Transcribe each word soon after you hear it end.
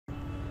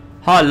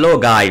Hello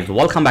guys,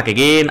 welcome back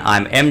again.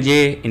 I'm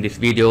MJ. In this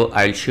video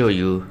I'll show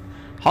you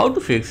how to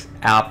fix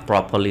app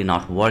properly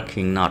not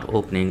working, not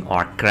opening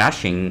or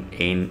crashing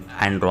in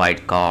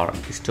Android Car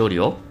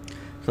Studio.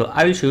 So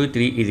I will show you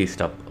three easy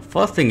steps.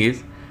 First thing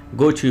is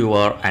go to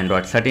your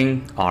Android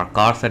setting or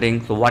car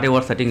setting. So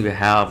whatever setting you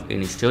have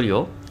in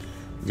Studio,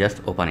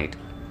 just open it.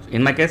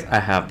 In my case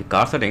I have the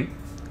car setting,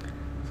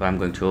 so I'm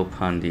going to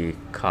open the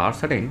car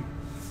setting.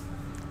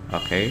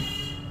 Okay,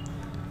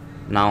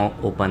 now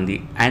open the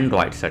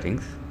Android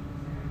settings,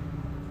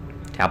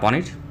 tap on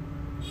it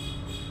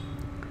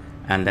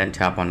and then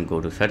tap on go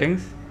to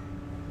settings.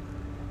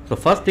 So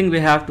first thing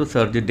we have to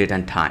search the date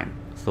and time.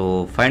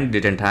 So find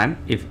date and time.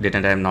 If date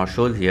and time now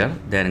shows here,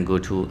 then go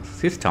to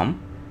system.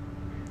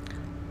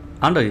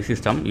 Under the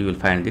system you will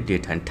find the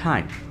date and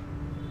time.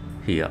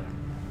 Here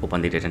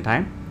open the date and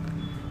time.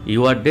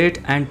 Your date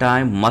and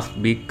time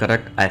must be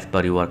correct as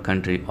per your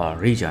country or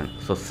region.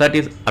 So set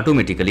is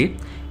automatically.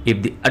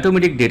 If the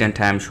automatic date and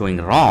time showing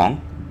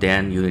wrong,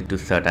 then you need to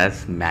set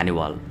as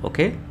manual.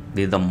 Okay,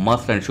 this is the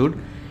must and should.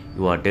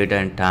 Your date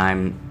and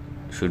time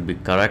should be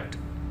correct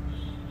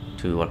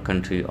to your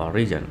country or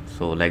region.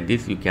 So like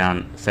this you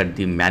can set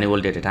the manual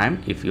date and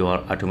time. If your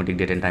automatic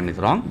date and time is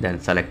wrong, then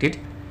select it,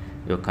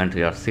 your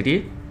country or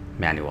city,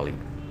 manually.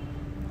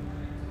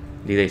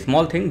 This is a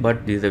small thing,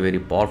 but this is a very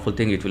powerful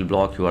thing. It will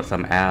block your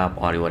some app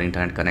or your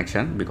internet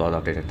connection because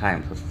of date and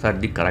time. So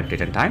set the correct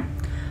date and time.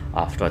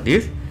 After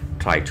this,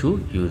 try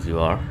to use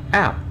your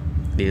app.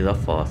 This is the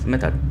first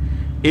method.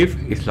 If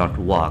it's not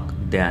work,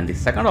 then the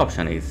second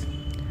option is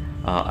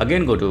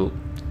again go to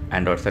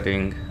Android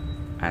setting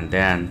and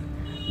then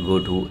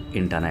go to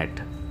internet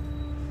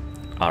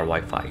or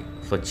Wi-Fi.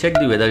 So check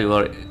the whether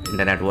your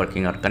internet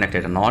working or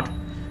connected or not.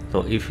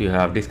 So if you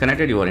have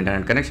disconnected your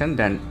internet connection,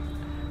 then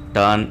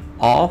turn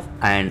off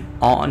and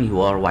on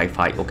your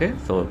Wi-Fi. Okay,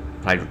 so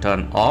try to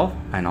turn off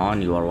and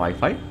on your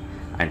Wi-Fi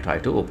and try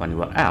to open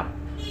your app.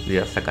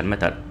 This is second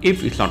method.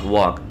 If it's not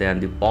work,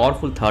 then the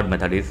powerful third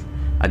method is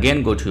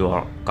again go to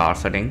your car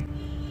setting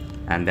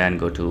and then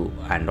go to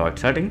Android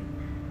setting.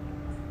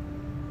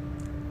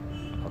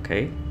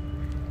 Okay,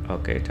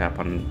 tap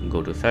on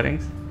go to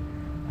settings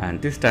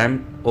and this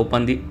time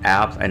open the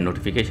apps and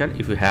notification.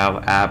 If you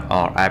have app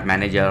or app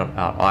manager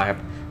or app,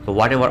 so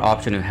whatever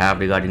option you have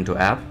regarding to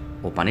app,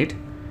 open it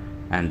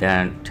and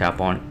then tap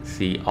on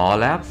see all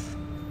apps.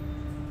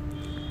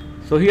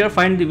 So here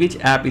find which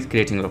app is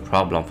creating a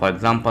problem. For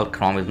example,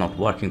 Chrome is not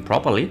working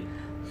properly,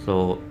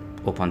 so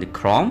open the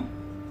Chrome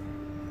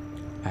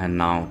and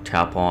now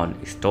tap on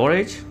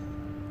storage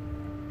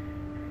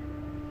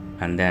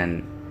and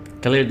then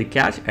clear the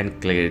cache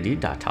and clear the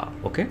data.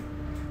 Okay,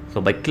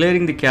 so by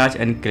clearing the cache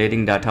and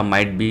clearing data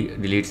might be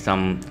delete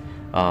some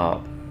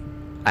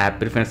app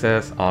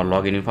preferences or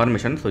login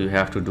information, so you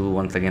have to do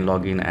once again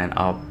login and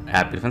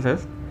app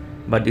preferences,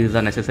 but this is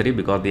unnecessary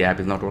because the app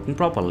is not working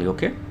properly.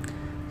 Okay,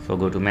 so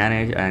go to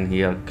manage and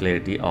here clear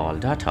the all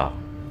data,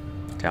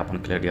 tap on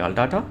clear the all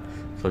data.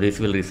 So this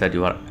will reset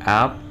your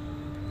app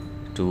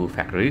to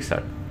factory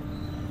reset.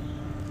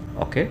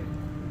 Okay,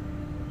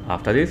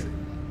 after this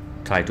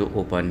try to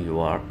open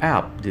your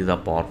app. This is a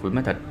powerful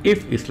method.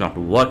 If it's not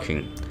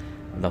working,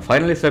 the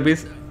final step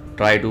is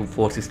try to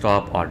force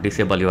stop or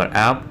disable your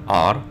app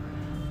or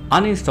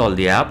uninstall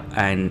the app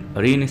and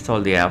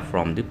reinstall the app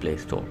from the Play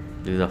Store.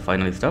 This is the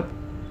final step.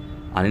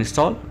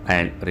 Uninstall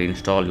and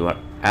reinstall your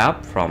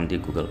app from the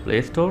Google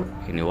Play Store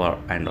in your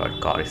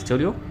Android Car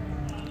Studio.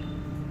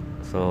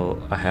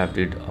 So I have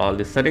did all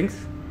the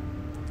settings.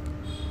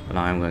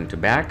 Now I'm going to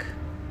back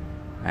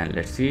and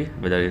let's see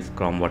whether is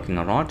Chrome working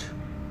or not.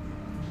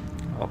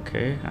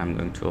 Okay, I'm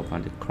going to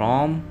open the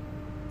Chrome.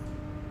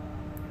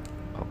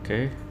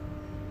 Okay,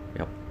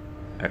 yep,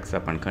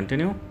 accept and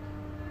continue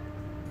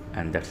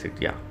and that's it.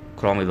 Yeah,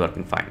 Chrome is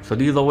working fine. So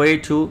this is the way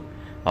to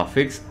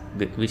fix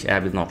which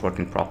app is not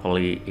working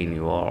properly in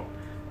your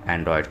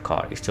Android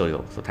Car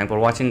Studio. So thanks for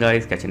watching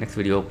guys. Catch you next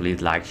video.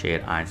 Please like,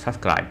 share and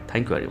subscribe.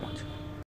 Thank you very much.